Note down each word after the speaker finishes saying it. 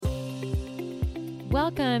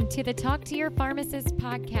Welcome to the Talk to Your Pharmacist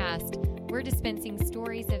podcast. We're dispensing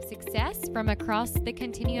stories of success from across the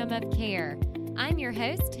continuum of care. I'm your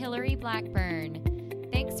host, Hillary Blackburn.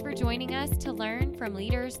 Thanks for joining us to learn from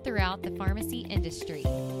leaders throughout the pharmacy industry.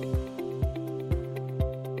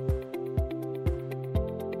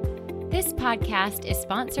 This podcast is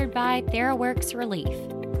sponsored by TheraWorks Relief.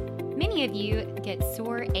 Many of you get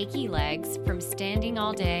sore, achy legs from standing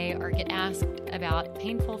all day or get asked about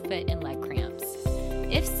painful foot and leg cramps.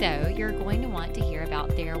 If so, you're going to want to hear about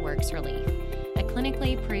TheraWorks Relief, a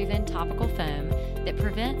clinically proven topical foam that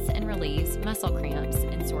prevents and relieves muscle cramps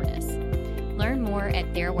and soreness. Learn more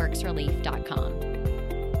at TheraWorksRelief.com.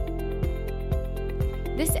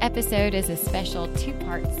 This episode is a special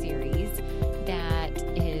two-part series that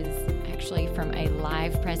is actually from a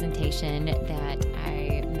live presentation that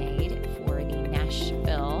I made for the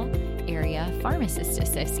Nashville Area Pharmacist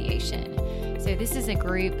Association. So this is a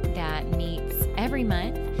group that meets every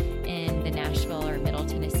month in the Nashville or Middle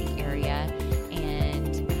Tennessee area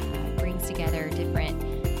and brings together different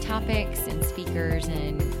topics and speakers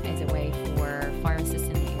and as a way for pharmacists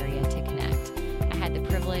in the area to connect. I had the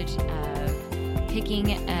privilege of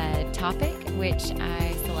picking a topic which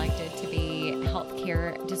I selected to be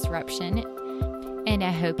healthcare disruption, and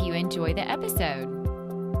I hope you enjoy the episode.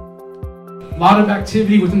 A lot of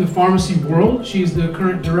activity within the pharmacy world. She's the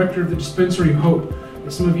current director of the Dispensary of Hope.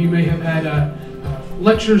 Some of you may have had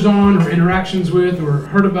lectures on or interactions with or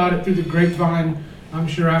heard about it through the grapevine. I'm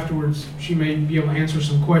sure afterwards she may be able to answer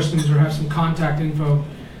some questions or have some contact info.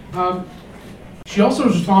 She also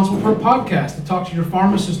is responsible for a podcast, the Talk to Your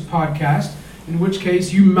Pharmacist podcast, in which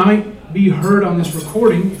case you might be heard on this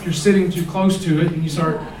recording if you're sitting too close to it and you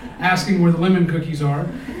start asking where the lemon cookies are.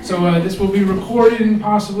 So this will be recorded and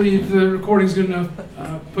possibly, if the recording's good enough,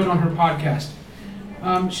 put on her podcast.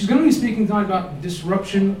 She's going to be speaking tonight about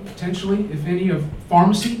disruption, potentially, if any, of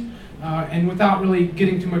pharmacy. And without really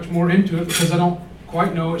getting too much more into it, because I don't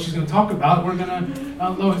quite know what she's going to talk about, we're going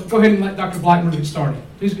to go ahead and let Dr. Blackburn get started.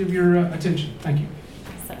 Please give your attention. Thank you.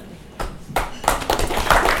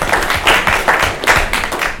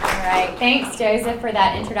 Thanks, Joseph, for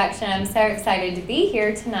that introduction. I'm so excited to be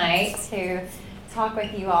here tonight to talk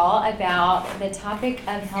with you all about the topic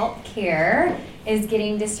of healthcare is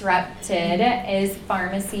getting disrupted. Is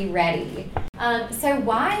pharmacy ready? So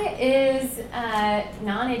why is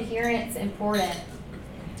non-adherence important?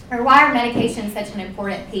 Or why are medications such an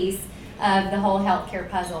important piece of the whole healthcare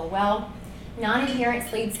puzzle? Well,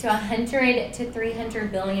 non-adherence leads to $100 to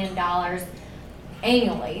 $300 billion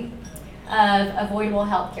annually of avoidable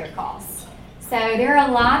healthcare costs. So there are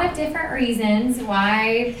a lot of different reasons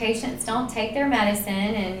why patients don't take their medicine,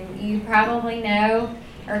 and you probably know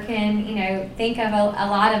or can think of a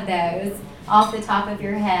lot of those off the top of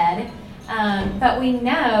your head. But we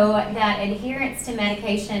know that adherence to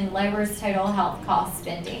medication lowers total health cost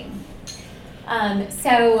spending.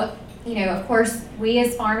 So of course, we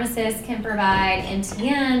as pharmacists can provide NTN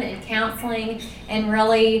and counseling and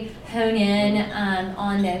really hone in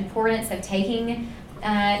on the importance of taking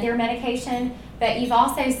their medication. But you've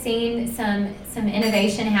also seen some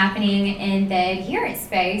innovation happening in the adherence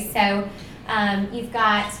space. So you've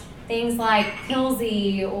got things like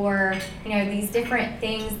Pillsy or these different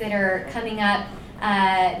things that are coming up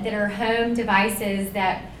that are home devices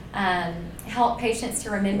that help patients to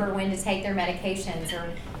remember when to take their medications,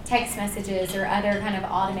 or text messages or other kind of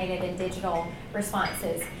automated and digital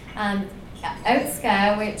responses.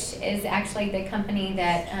 Otsuka, which is actually the company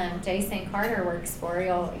that Jason Carter works for,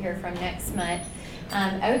 you'll hear from next month.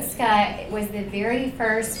 Otsuka was the very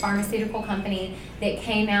first pharmaceutical company that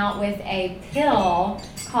came out with a pill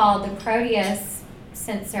called the Proteus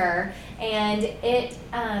sensor, and it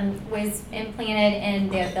was implanted in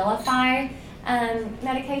the Abilify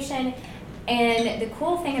medication. And the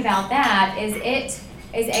cool thing about that is it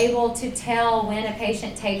is able to tell when a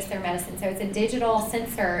patient takes their medicine. So it's a digital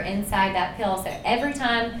sensor inside that pill. So every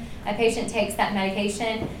time a patient takes that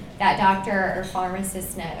medication, that doctor or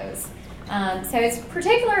pharmacist knows. So it's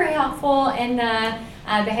particularly helpful in the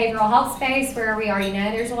behavioral health space, where we already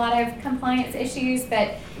know there's a lot of compliance issues,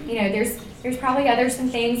 but there's probably some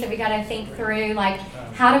things that we got to think through, like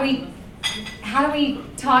how do we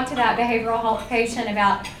talk to that behavioral health patient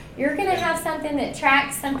about, you're going to have something that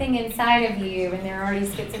tracks something inside of you and they're already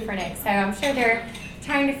schizophrenic. So I'm sure they're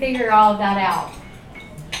trying to figure all of that out.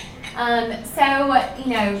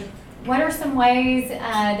 What are some ways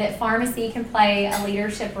that pharmacy can play a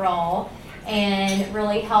leadership role and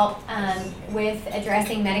really help with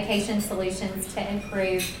addressing medication solutions to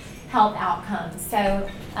improve health outcomes? So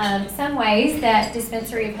some ways that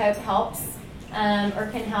Dispensary of Hope helps or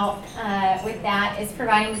can help with that is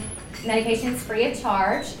providing medications free of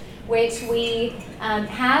charge, which we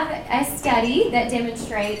have a study that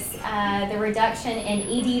demonstrates the reduction in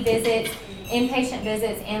ED visits, inpatient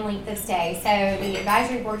visits, and length of stay. So the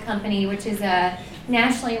Advisory Board Company, which is a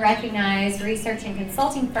nationally recognized research and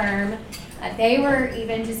consulting firm, they were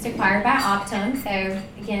even just acquired by Optum, so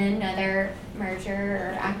again, another merger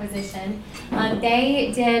or acquisition.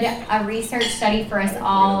 They did a research study for us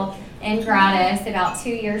all in Gratis about 2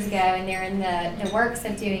 years ago, and they're in the works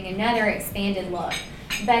of doing another expanded look.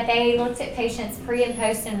 But they looked at patients pre and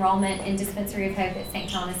post enrollment in Dispensary of Hope at St.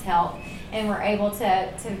 Thomas Health, and were able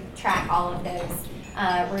to track all of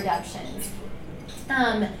those reductions.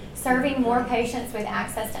 Serving more patients with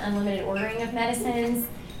access to unlimited ordering of medicines,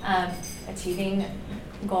 achieving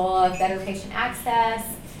goal of better patient access,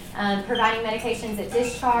 providing medications at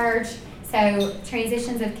discharge. So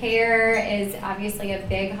transitions of care is obviously a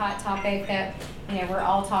big hot topic that we're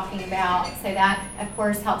all talking about. So that of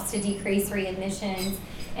course helps to decrease readmissions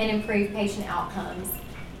and improve patient outcomes.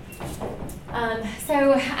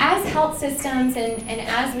 So as health systems and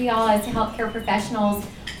as we all as healthcare professionals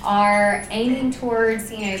are aiming towards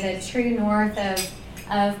the true north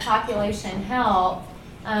of population health,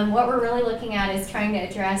 what we're really looking at is trying to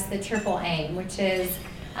address the triple aim, which is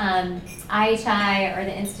IHI, or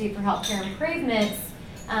the Institute for Healthcare Improvements,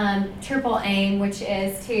 triple aim, which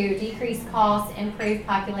is to decrease costs, improve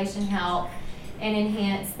population health, and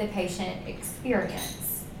enhance the patient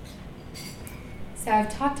experience. So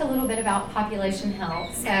I've talked a little bit about population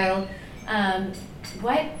health. So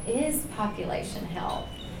what is population health?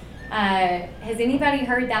 Has anybody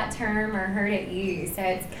heard that term or heard it used? So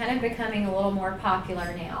it's kind of becoming a little more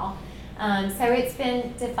popular now. So it's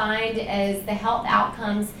been defined as the health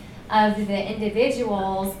outcomes of the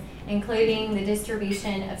individuals, including the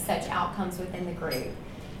distribution of such outcomes within the group.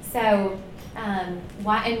 So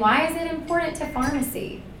why is it important to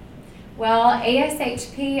pharmacy? Well,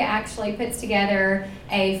 ASHP actually puts together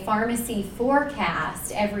a pharmacy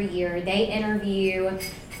forecast every year. They interview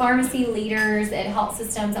pharmacy leaders at health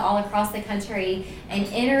systems all across the country and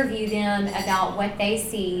interview them about what they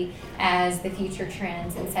see as the future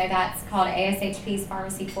trends. And so that's called ASHP's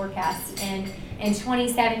Pharmacy Forecast. And in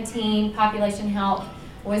 2017, population health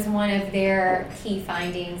was one of their key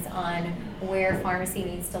findings on where pharmacy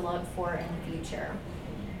needs to look for in the future.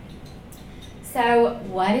 So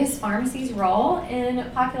what is pharmacy's role in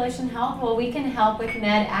population health? Well, we can help with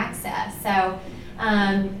med access. So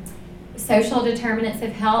social determinants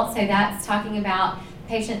of health, so that's talking about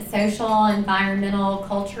patient social, environmental,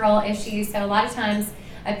 cultural issues. So a lot of times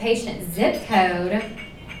a patient's zip code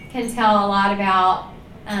can tell a lot about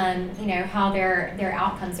how their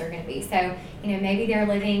outcomes are going to be. So maybe they're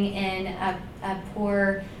living in a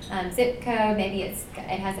poor zip code, maybe it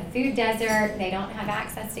has a food desert, they don't have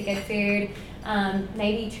access to good food,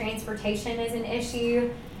 maybe transportation is an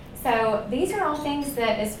issue. So these are all things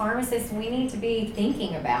that as pharmacists we need to be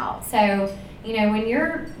thinking about. So when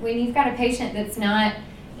you've got a patient that's not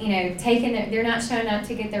they're not showing up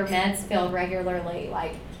to get their meds filled regularly,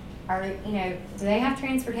 like do they have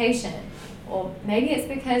transportation? Well, maybe it's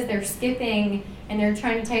because they're skipping and they're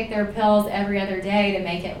trying to take their pills every other day to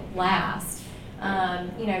make it last.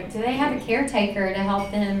 Do they have a caretaker to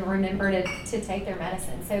help them remember to take their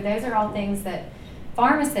medicine? So those are all things that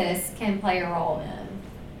pharmacists can play a role in.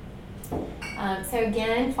 So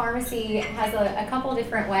again, pharmacy has a couple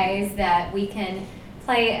different ways that we can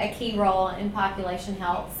play a key role in population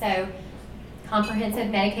health. So comprehensive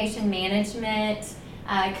medication management,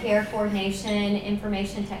 care coordination,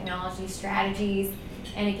 information technology strategies,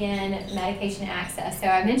 and again, medication access. So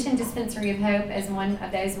I mentioned Dispensary of Hope as one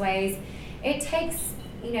of those ways. It takes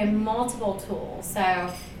multiple tools.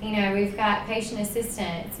 So we've got patient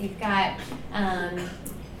assistance, you've got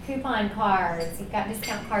coupon cards, you've got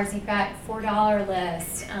discount cards, you've got $4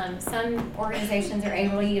 lists. Some organizations are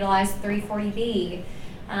able to utilize 340B.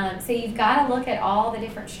 So you've got to look at all the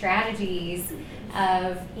different strategies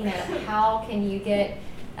of how can you get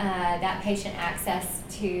that patient access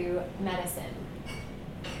to medicine.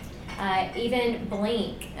 Even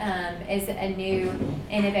Blink is a new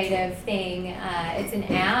innovative thing. It's an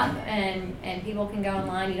app and people can go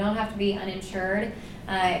online. You don't have to be uninsured.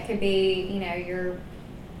 It could be your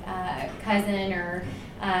cousin or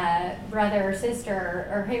brother or sister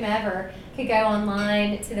or whomever could go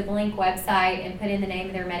online to the Blink website and put in the name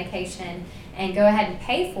of their medication and go ahead and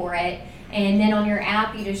pay for it. And then on your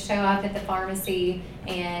app, you just show up at the pharmacy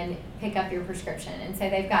and pick up your prescription. And so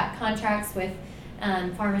they've got contracts with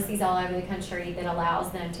pharmacies all over the country that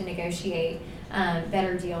allows them to negotiate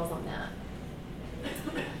better deals on that.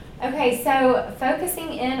 Okay, so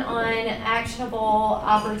focusing in on actionable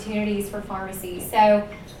opportunities for pharmacy. So,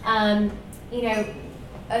 you know,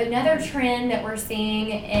 another trend that we're seeing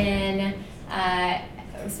in,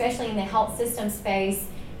 especially in the health system space,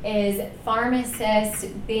 is pharmacists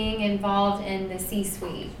being involved in the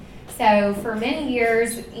C-suite. So for many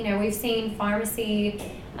years, you know, we've seen pharmacy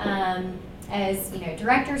as, you know,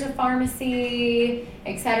 directors of pharmacy,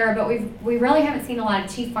 et cetera, but we really haven't seen a lot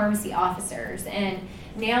of chief pharmacy officers. And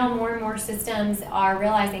now more and more systems are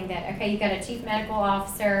realizing that, okay, you've got a chief medical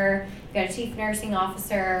officer, you've got a chief nursing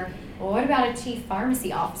officer. Well, what about a chief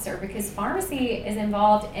pharmacy officer? Because pharmacy is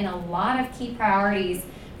involved in a lot of key priorities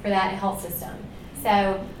for that health system.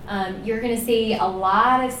 So you're going to see a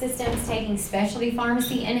lot of systems taking specialty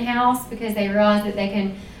pharmacy in-house because they realize that they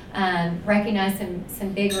can recognize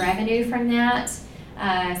some big revenue from that.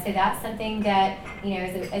 So that's something that, you know,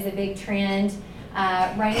 is a big trend.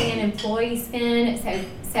 Reining in employee spend,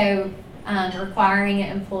 so requiring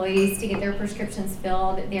employees to get their prescriptions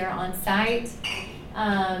filled there on site.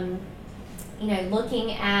 You know,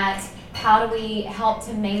 looking at how do we help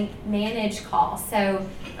to manage costs. So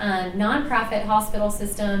nonprofit hospital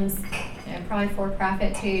systems, you know, probably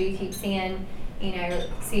for-profit too, you keep seeing, you know,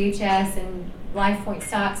 CHS and LifePoint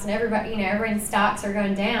stocks, and everybody, you know, everyone's stocks are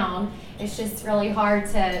going down. It's just really hard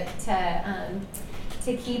to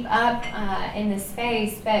keep up in this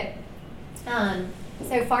space. But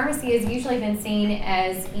so pharmacy has usually been seen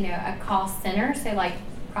as, you know, a cost center, so like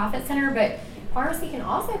profit center, but pharmacy can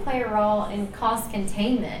also play a role in cost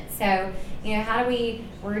containment. So, you know, how do we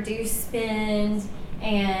reduce spend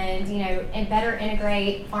and, you know, and better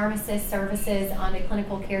integrate pharmacist services onto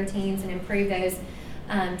clinical care teams and improve those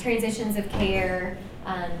transitions of care,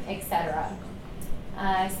 et cetera.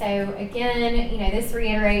 So again, you know, this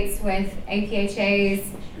reiterates with APHA's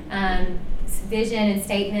vision and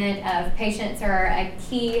statement of patients play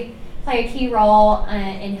a key role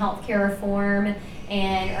in healthcare reform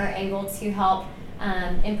and are able to help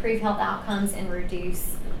improve health outcomes and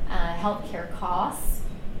reduce healthcare costs.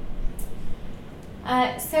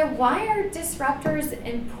 So why are disruptors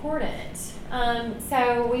important?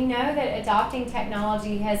 So we know that adopting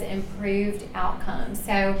technology has improved outcomes.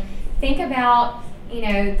 So think about, you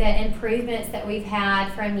know, the improvements that we've had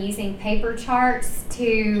from using paper charts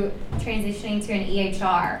to transitioning to an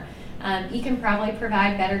EHR. You can probably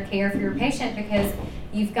provide better care for your patient because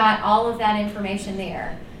you've got all of that information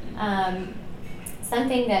there.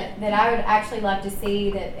 Something that I would actually love to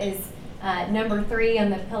see that is number 3 on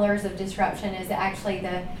the pillars of disruption is actually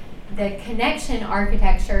the connection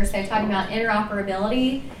architecture. So talking about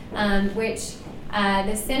interoperability, which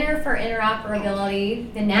the Center for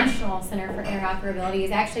Interoperability, the National Center for Interoperability,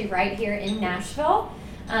 is actually right here in Nashville.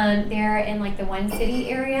 They're in like the One City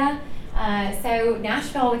area. So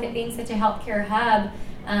Nashville, with it being such a healthcare hub,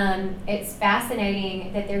 it's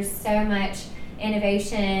fascinating that there's so much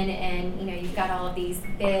innovation, and you know, you've got all of these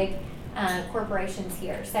big corporations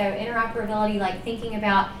here. So interoperability, like thinking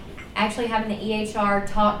about actually having the EHR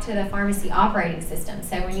talk to the pharmacy operating system.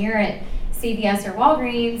 So when you're at CVS or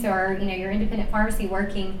Walgreens or, you know, your independent pharmacy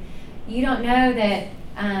working, you don't know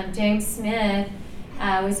that James Smith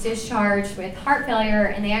was discharged with heart failure,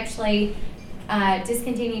 and they actually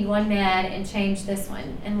discontinued one med and changed this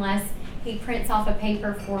one, unless he prints off a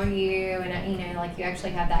paper for you, and you know, like you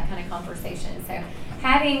actually have that kind of conversation. So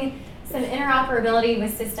having some interoperability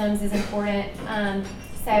with systems is important.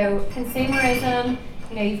 So consumerism,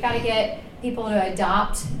 you know, you've got to get people to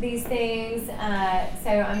adopt these things. So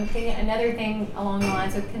I'm thinking another thing along the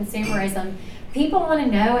lines of consumerism. People want to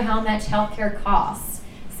know how much healthcare costs.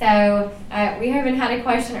 So we even had a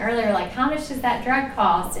question earlier, like how much does that drug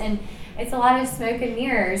cost? And it's a lot of smoke and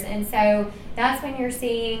mirrors. And so that's when you're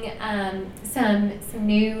seeing some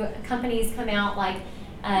new companies come out, like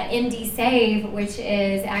MD Save, which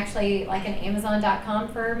is actually like an Amazon.com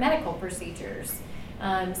for medical procedures.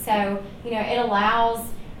 So, you know, it allows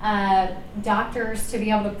doctors to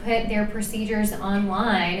be able to put their procedures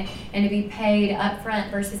online and to be paid up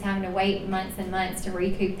front versus having to wait months and months to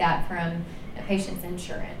recoup that from a patient's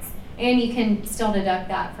insurance. And you can still deduct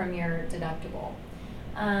that from your deductible.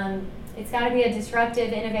 It's got to be a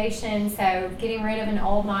disruptive innovation, so getting rid of an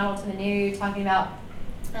old model to the new, talking about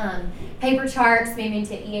paper charts, moving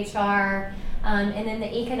to EHR, and then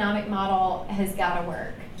the economic model has got to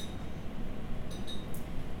work.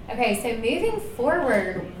 Okay, so moving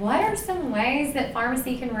forward, what are some ways that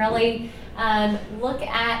pharmacy can really look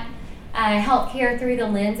at healthcare through the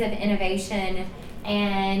lens of innovation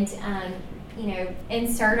and you know,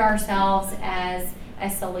 insert ourselves as a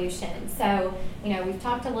solution? So, you know, we've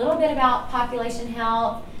talked a little bit about population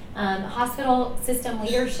health, hospital system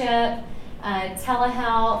leadership,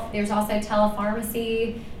 telehealth. There's also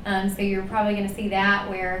telepharmacy. So you're probably going to see that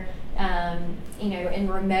where, in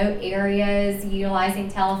remote areas,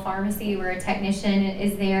 utilizing telepharmacy where a technician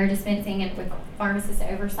is there dispensing it with pharmacist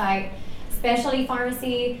oversight. Specialty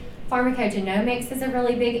pharmacy, pharmacogenomics is a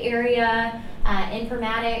really big area.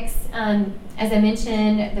 Informatics, as I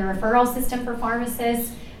mentioned, the referral system for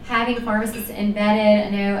pharmacists, having pharmacists embedded. I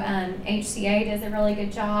know HCA does a really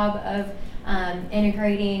good job of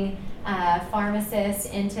integrating pharmacists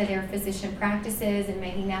into their physician practices and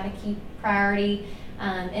making that a key priority.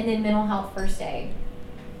 And then mental health first aid.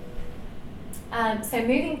 So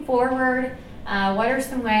moving forward, what are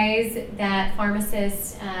some ways that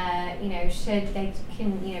pharmacists, can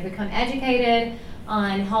become educated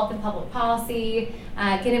on health and public policy,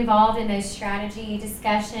 get involved in those strategy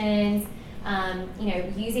discussions,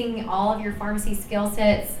 using all of your pharmacy skill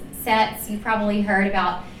sets. You've probably heard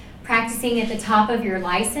about practicing at the top of your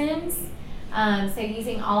license. So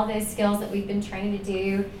using all of those skills that we've been trained to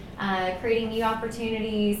do, creating new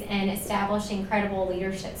opportunities, and establishing credible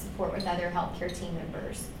leadership support with other healthcare team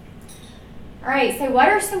members. All right, so what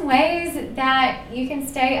are some ways that you can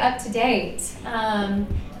stay up to date?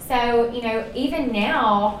 Even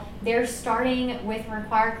now, they're starting with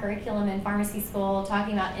required curriculum in pharmacy school,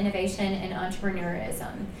 talking about innovation and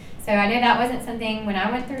entrepreneurism. So I know that wasn't something when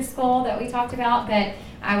I went through school that we talked about, but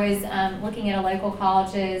I was looking at a local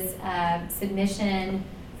college's submission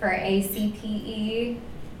for ACPE.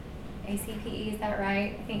 ACPE, is that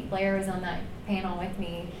right? I think Blair was on that panel with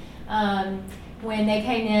me. When they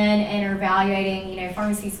came in and are evaluating,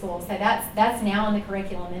 pharmacy school. So that's now in the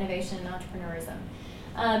curriculum, innovation and entrepreneurism.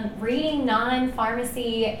 Reading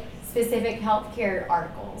non-pharmacy specific healthcare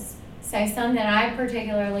articles. So some that I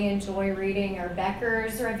particularly enjoy reading are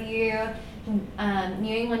Becker's Review.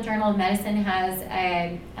 New England Journal of Medicine has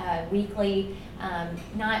a weekly,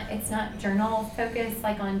 it's not journal focused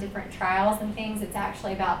like on different trials and things. It's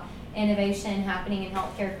actually about innovation happening in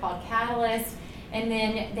healthcare called Catalyst. And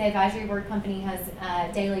then the advisory board company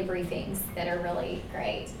has daily briefings that are really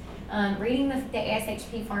great. Reading the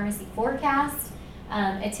ASHP pharmacy forecast,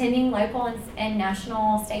 attending local and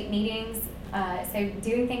national state meetings. So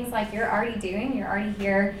doing things like you're already doing. You're already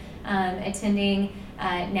here attending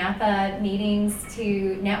NAPA meetings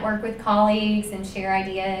to network with colleagues and share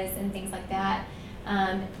ideas and things like that.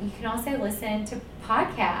 You can also listen to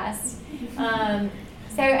podcasts.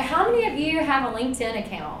 So how many of you have a LinkedIn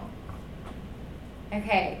account?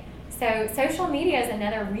 Okay, so social media is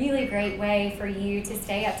another really great way for you to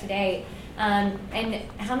stay up to date. And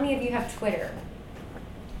how many of you have Twitter?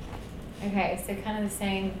 Okay, so kind of the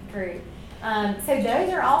same group. So those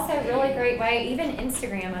are also a really great way, even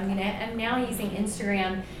Instagram. I'm now using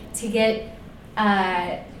Instagram to get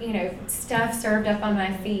stuff served up on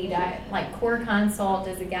my feed. Like Core Consult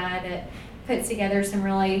is a guy that puts together some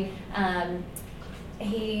really,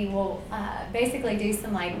 he will basically do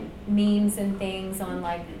some like memes and things on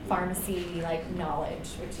like pharmacy like knowledge,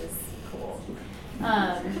 which is cool.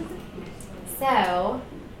 So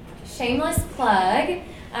shameless plug.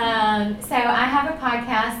 So I have a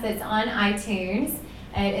podcast that's on iTunes.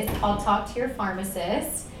 It is called Talk to Your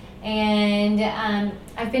Pharmacist. And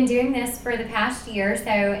I've been doing this for the past year.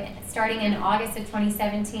 So starting in August of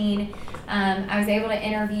 2017, I was able to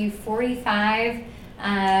interview 45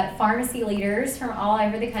 pharmacy leaders from all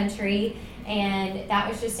over the country. And that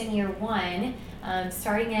was just in year one.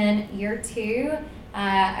 Starting in year two,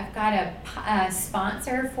 I've got a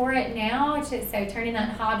sponsor for it now. So turning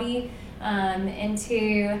that hobby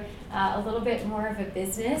into a little bit more of a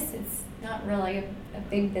business. It's not really a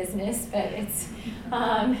big business, but it's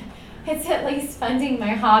at least funding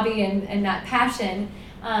my hobby and that passion.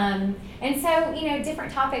 And so,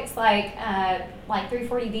 different topics like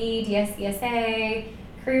 340B, DSCSA,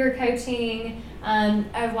 career coaching,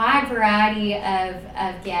 a wide variety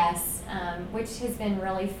of guests, which has been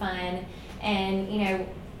really fun. And,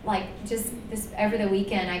 just this over the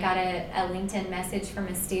weekend, I got a LinkedIn message from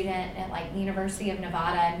a student at University of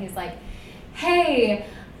Nevada, and he's like, "Hey,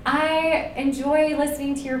 I enjoy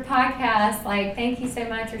listening to your podcast. Thank you so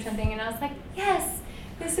much," or something. And I was like, "Yes,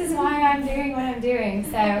 this is why I'm doing what I'm doing."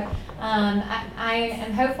 So I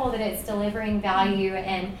am hopeful that it's delivering value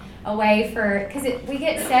and a way because we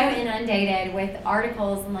get so inundated with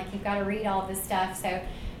articles and you've got to read all this stuff. So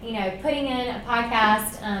putting in a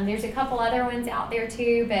podcast, there's a couple other ones out there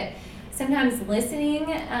too, but sometimes listening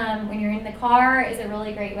when you're in the car is a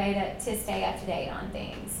really great way to stay up to date on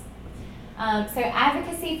things. So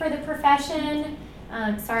advocacy for the profession.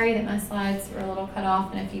 Sorry that my slides were a little cut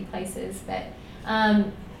off in a few places, but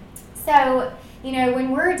So,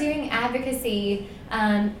 when we're doing advocacy,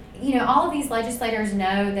 all of these legislators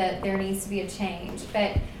know that there needs to be a change.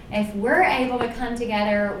 But if we're able to come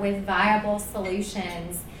together with viable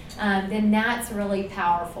solutions, then that's really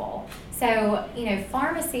powerful. So,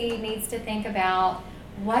 pharmacy needs to think about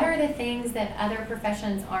what are the things that other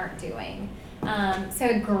professions aren't doing. So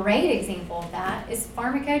a great example of that is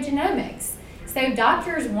pharmacogenomics. So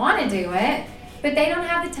doctors want to do it, but they don't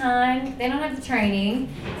have the time, they don't have the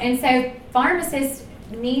training, and so pharmacists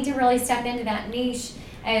need to really step into that niche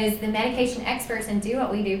as the medication experts and do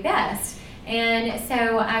what we do best. And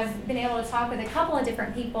so I've been able to talk with a couple of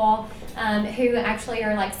different people who actually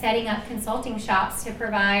are like setting up consulting shops to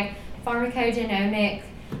provide pharmacogenomic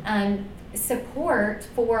support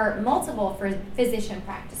for multiple physician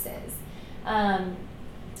practices.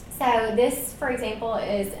 So this, for example,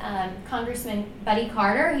 is Congressman Buddy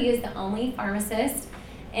Carter. He is the only pharmacist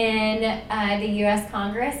in the U.S.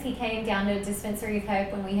 Congress. He came down to Dispensary of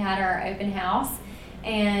Hope when we had our open house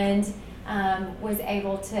and was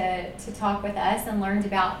able to talk with us and learned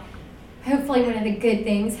about hopefully one of the good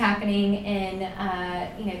things happening in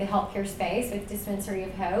the healthcare space with Dispensary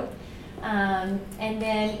of Hope. And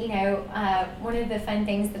then, one of the fun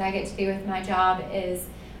things that I get to do with my job is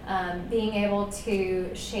being able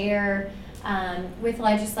to share with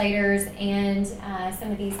legislators and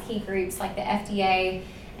some of these key groups like the FDA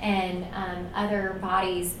and other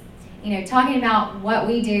bodies, talking about what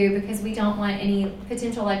we do, because we don't want any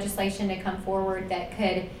potential legislation to come forward that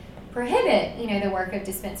could prohibit, the work of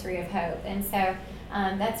Dispensary of Hope. And so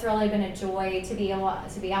that's really been a joy to be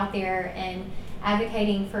out there and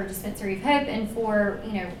advocating for Dispensary of Hope and for,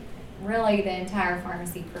 really the entire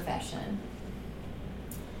pharmacy profession.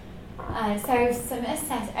 So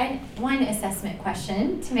one assessment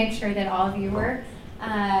question to make sure that all of you were,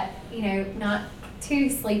 not too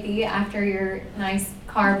sleepy after your nice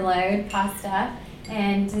carb load, pasta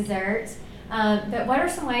and dessert. But what are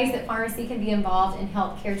some ways that pharmacy can be involved in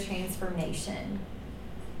healthcare transformation?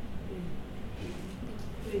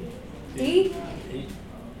 D?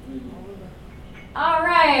 All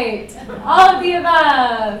right, all of the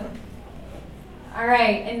above. All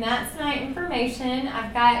right, and that's my information.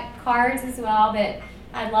 I've got cards as well, but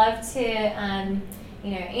I'd love to,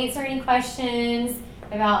 answer any questions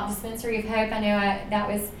about Dispensary of Hope. I know that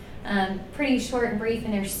was pretty short and brief,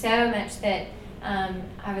 and there's so much that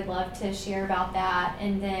I would love to share about that.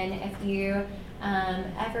 And then if you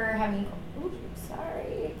ever have any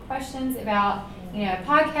questions about, a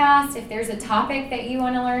podcast, if there's a topic that you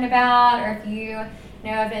want to learn about, or if you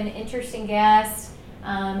know of an interesting guest,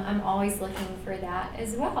 I'm always looking for that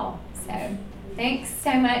as well. So thanks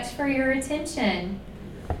so much for your attention.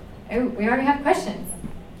 Oh, we already have questions.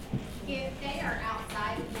 If they are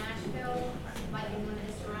outside of Nashville, like in one of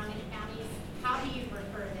the surrounding counties, how do you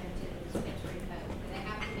refer them to the Dispensary of Hope? Do they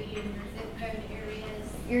have to be in your zip code areas?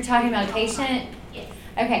 You're talking about a patient? Yes.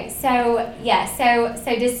 Okay, so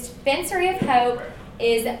Dispensary of Hope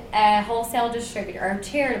is a wholesale distributor, or a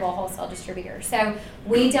charitable wholesale distributor. So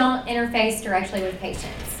we don't interface directly with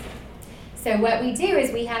patients. So what we do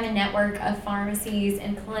is we have a network of pharmacies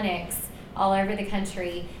and clinics all over the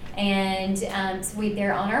country, and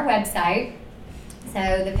they're on our website.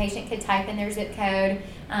 So the patient could type in their zip code.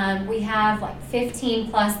 We have like 15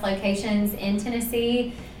 plus locations in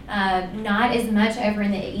Tennessee, not as much over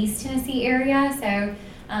in the East Tennessee area. So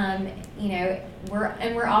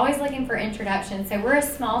we're always looking for introductions. So we're a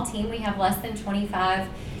small team. We have less than 25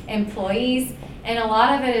 employees, and a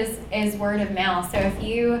lot of it is word of mouth. So if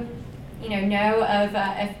you know of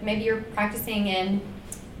if maybe you're practicing in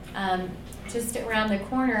just around the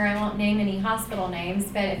corner, I won't name any hospital names,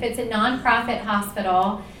 but if it's a nonprofit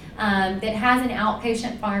hospital that has an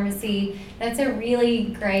outpatient pharmacy, that's a really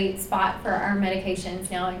great spot for our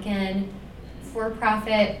medications. Now again, for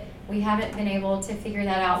profit, we haven't been able to figure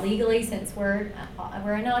that out legally since we're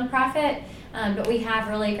a nonprofit, but we have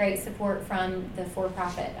really great support from the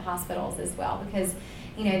for-profit hospitals as well, because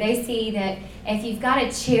they see that if you've got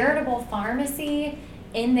a charitable pharmacy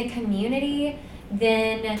in the community,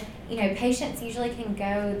 then patients usually can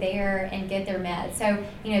go there and get their meds. So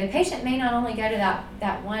the patient may not only go to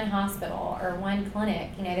that one hospital or one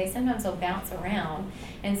clinic. They sometimes will bounce around,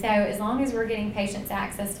 and so as long as we're getting patients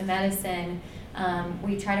access to medicine,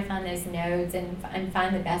 we try to find those nodes and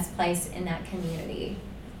find the best place in that community.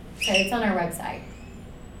 So it's on our website.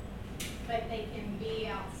 But they can be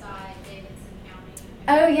outside Davidson County.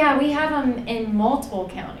 Oh yeah, we have them in multiple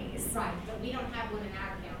counties. Right, but we don't have one in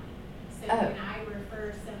our county. So Oh. when I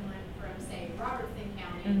refer someone from, say, Robertson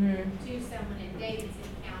County to someone in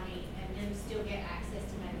Davidson County, and then still get access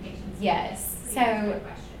to medications. Yes. Please answer the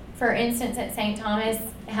question. for instance, at St. Thomas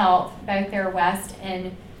Health, both their West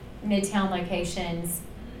and Midtown locations,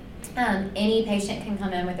 any patient can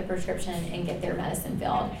come in with a prescription and get their medicine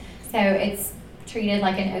filled. So it's treated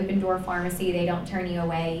like an open door pharmacy. They don't turn you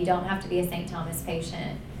away. You don't have to be a St. Thomas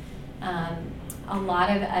patient. A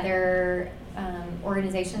lot of other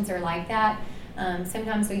organizations are like that.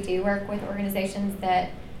 Sometimes we do work with organizations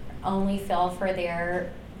that only fill for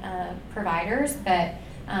their providers, but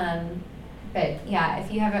yeah,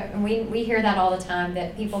 if you have we hear that all the time,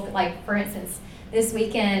 that people, like for instance, this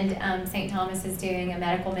weekend, St. Thomas is doing a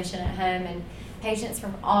medical mission at home, and patients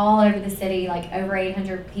from all over the city, like over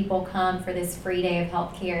 800 people, come for this free day of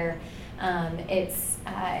health care. It's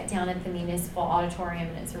down at the Municipal Auditorium,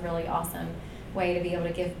 and it's a really awesome way to be able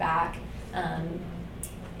to give back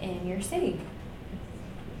in your city.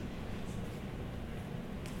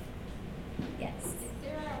 Yes. Is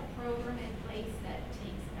there a program in place that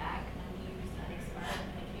takes back unused, unexpired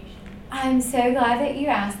medication? I'm so glad that you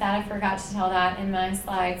asked that. I forgot to tell that in my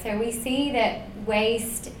slide. So we see that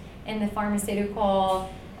waste in the pharmaceutical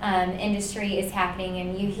industry is happening,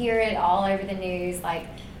 and you hear it all over the news. Like,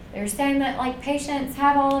 there's so much, like, patients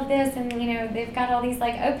have all of this, and you know they've got all these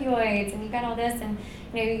like opioids, and you've got all this, and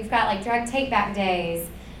you know you've got like drug take back days.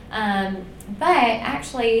 But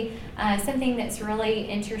actually, something that's really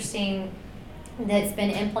interesting that's been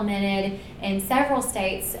implemented in several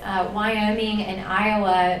states, Wyoming and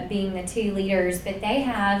Iowa being the two leaders, but they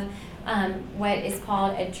have what is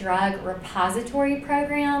called a drug repository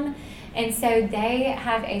program. And so they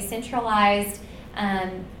have a centralized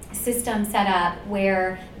system set up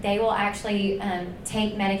where they will actually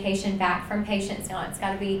take medication back from patients. Now, it's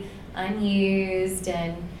got to be unused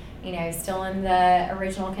and, you know, still in the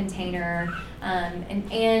original container.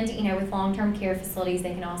 And you know, with long-term care facilities,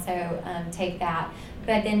 they can also take that.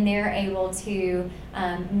 But then they're able to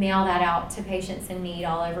mail that out to patients in need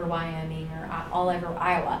all over Wyoming or all over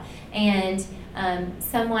Iowa. And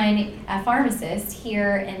a pharmacist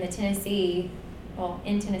here in Tennessee,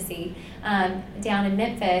 down in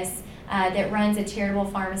Memphis, that runs a charitable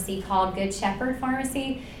pharmacy called Good Shepherd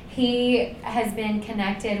Pharmacy, he has been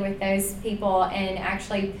connected with those people and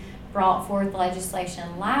actually brought forth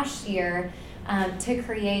legislation last year to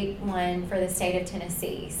create one for the state of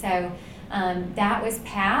Tennessee. So that was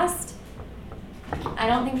passed. I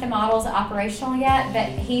don't think the model's operational yet, but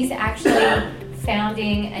he's actually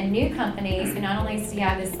founding a new company. So not only does he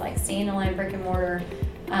have this like standalone brick and mortar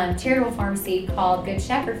charitable pharmacy called Good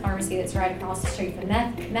Shepherd Pharmacy that's right across the street from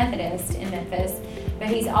Methodist in Memphis, but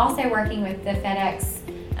he's also working with the FedEx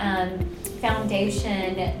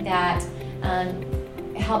Foundation that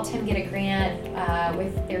helped him get a grant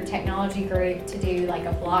with their technology group to do like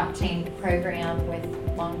a blockchain program with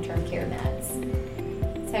long-term care meds.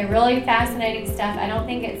 So really fascinating stuff. I don't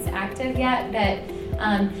think it's active yet, but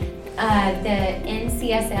the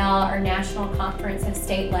NCSL, or National Conference of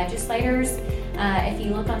State Legislators, if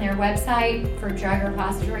you look on their website for Drug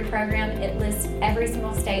Repository Program, it lists every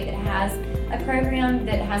single state that has a program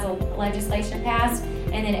that has a legislation passed,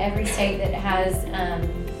 and then every state that has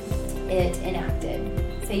it enacted.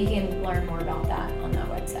 So you can learn more about that on that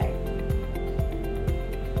website.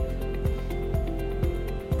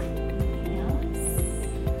 Anything else?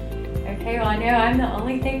 Okay, well I know I'm the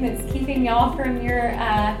only thing that's keeping y'all from your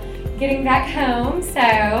getting back home,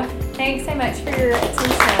 so thanks so much for your attention.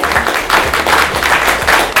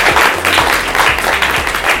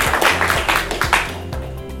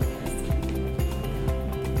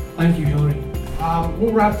 Thank you, Hillary.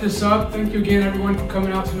 We'll wrap this up. Thank you again, everyone, for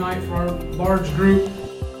coming out tonight for our large group.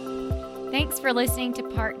 Thanks for listening to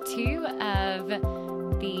part 2 of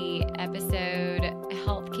the episode,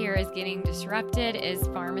 Healthcare is Getting Disrupted, Is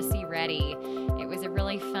Pharmacy Ready? It was a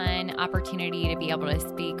really fun opportunity to be able to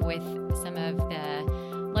speak with some of the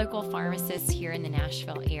local pharmacists here in the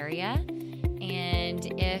Nashville area. And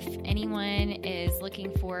if anyone is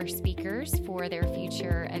looking for speakers for their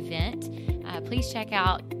future event, please check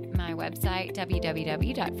out my website,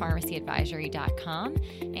 www.pharmacyadvisory.com,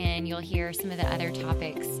 and you'll hear some of the other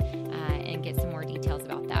topics and get some more details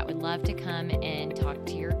about that. Would love to come and talk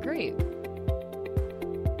to your group.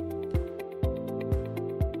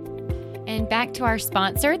 And back to our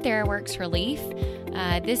sponsor, TheraWorks Relief.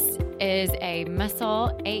 This is a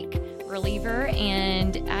muscle ache reliever,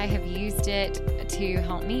 and I have used it to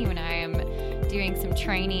help me when I am doing some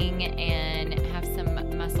training and have some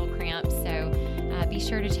muscle cramps. So be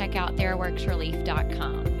sure to check out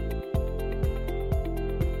TheraWorksRelief.com.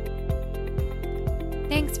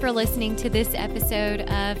 Thanks for listening to this episode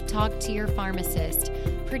of Talk to Your Pharmacist,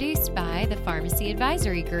 produced by the Pharmacy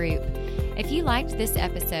Advisory Group. If you liked this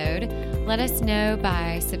episode, let us know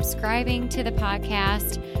by subscribing to the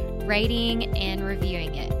podcast, rating and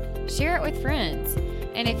reviewing it. Share it with friends.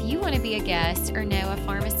 And if you want to be a guest or know a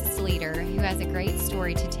pharmacist leader who has a great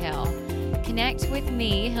story to tell, connect with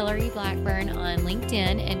me, Hillary Blackburn, on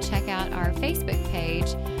LinkedIn and check out our Facebook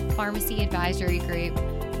page, Pharmacy Advisory Group,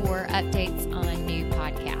 for updates on new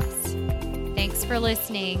podcasts. Thanks for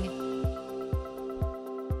listening.